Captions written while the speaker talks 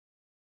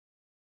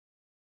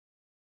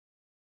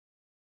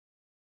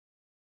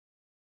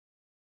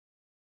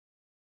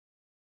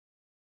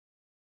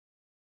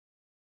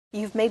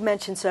You've made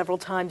mention several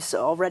times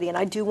already, and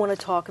I do want to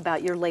talk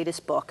about your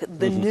latest book,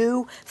 The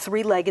New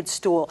Three-Legged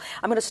Stool.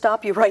 I'm going to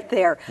stop you right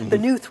there. The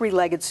New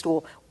Three-Legged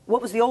Stool.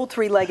 What was the old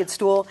three-legged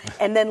stool?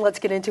 And then let's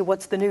get into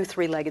what's the new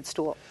three-legged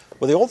stool.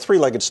 Well, the old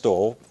three-legged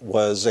stool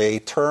was a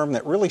term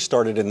that really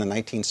started in the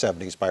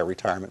 1970s by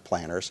retirement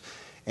planners.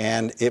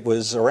 And it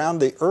was around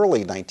the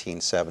early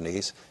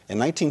 1970s. In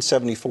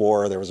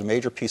 1974, there was a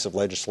major piece of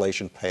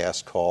legislation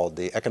passed called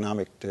the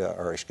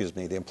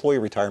the Employee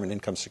Retirement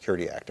Income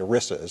Security Act.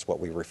 ERISA is what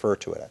we refer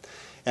to it as.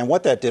 And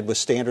what that did was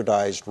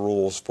standardized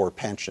rules for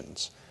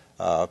pensions.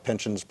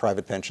 Pensions,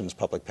 private pensions,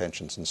 public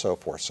pensions, and so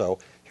forth. So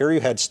here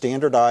you had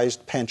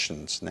standardized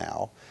pensions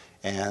now.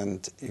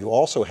 And you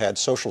also had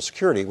Social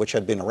Security, which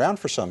had been around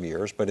for some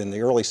years, but in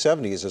the early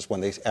 70s is when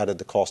they added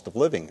the cost of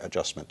living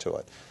adjustment to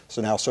it.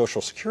 So now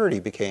Social Security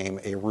became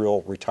a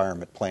real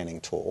retirement planning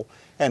tool,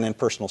 and then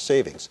personal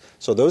savings.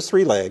 So those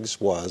three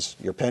legs was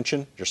your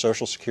pension, your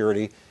Social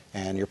Security,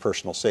 and your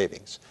personal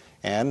savings.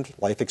 And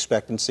life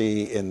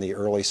expectancy in the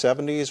early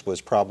 70s was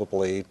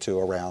probably to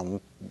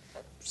around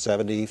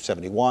 70,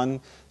 71,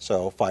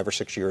 so 5 or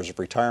 6 years of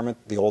retirement.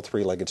 The old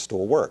three-legged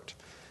stool worked.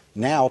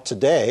 Now,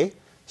 today,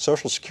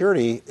 Social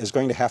Security is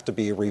going to have to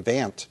be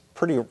revamped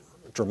pretty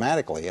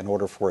dramatically in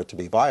order for it to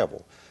be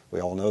viable. We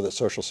all know that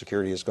Social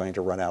Security is going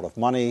to run out of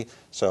money,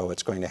 so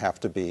it's going to have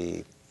to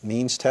be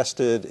means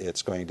tested.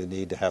 It's going to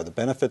need to have the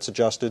benefits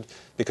adjusted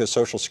because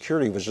Social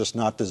Security was just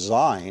not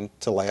designed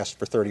to last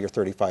for 30 or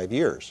 35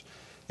 years.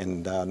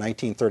 In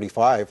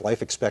 1935,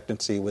 life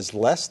expectancy was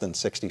less than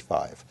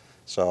 65.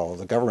 So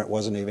the government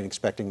wasn't even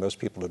expecting most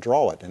people to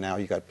draw it, and now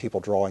you got people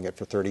drawing it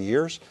for 30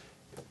 years.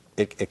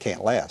 It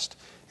can't last.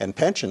 And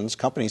pensions,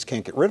 companies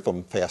can't get rid of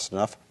them fast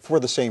enough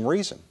for the same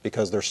reason,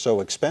 because they're so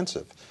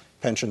expensive.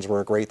 Pensions were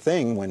a great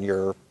thing when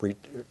your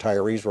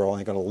retirees were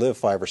only going to live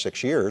 5 or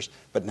 6 years,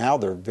 but now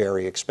they're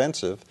very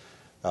expensive.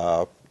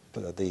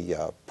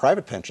 The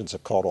private pensions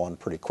have caught on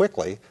pretty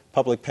quickly.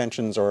 Public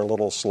pensions are a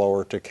little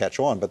slower to catch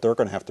on, but they're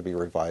going to have to be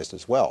revised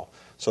as well.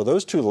 So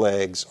those two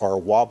legs are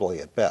wobbly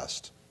at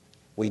best.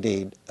 We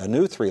need a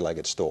new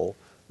three-legged stool,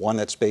 one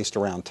that's based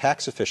around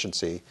tax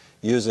efficiency,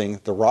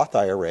 using the Roth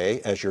IRA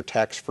as your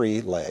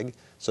tax-free leg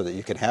so that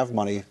you can have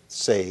money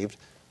saved.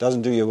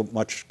 Doesn't do you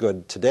much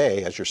good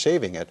today as you're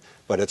saving it,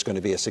 but it's going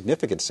to be a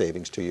significant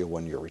savings to you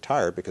when you're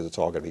retired because it's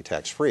all going to be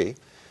tax-free.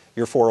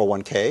 Your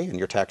 401k and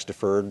your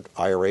tax-deferred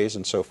IRAs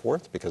and so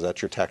forth, because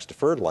that's your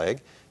tax-deferred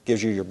leg,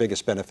 gives you your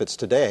biggest benefits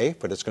today,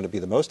 but it's going to be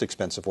the most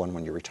expensive one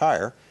when you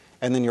retire.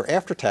 And then your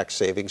after-tax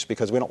savings,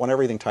 because we don't want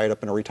everything tied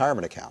up in a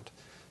retirement account.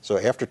 So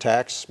after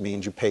tax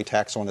means you pay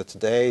tax on it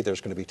today.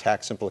 There's going to be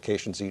tax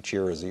implications each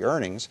year as the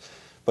earnings,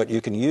 but you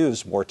can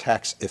use more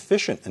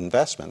tax-efficient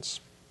investments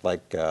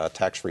like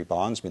tax-free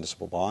bonds,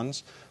 municipal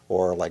bonds,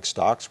 or like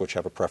stocks, which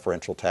have a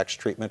preferential tax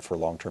treatment for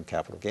long-term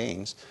capital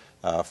gains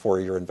for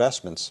your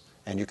investments,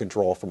 and you can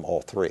draw from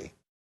all three.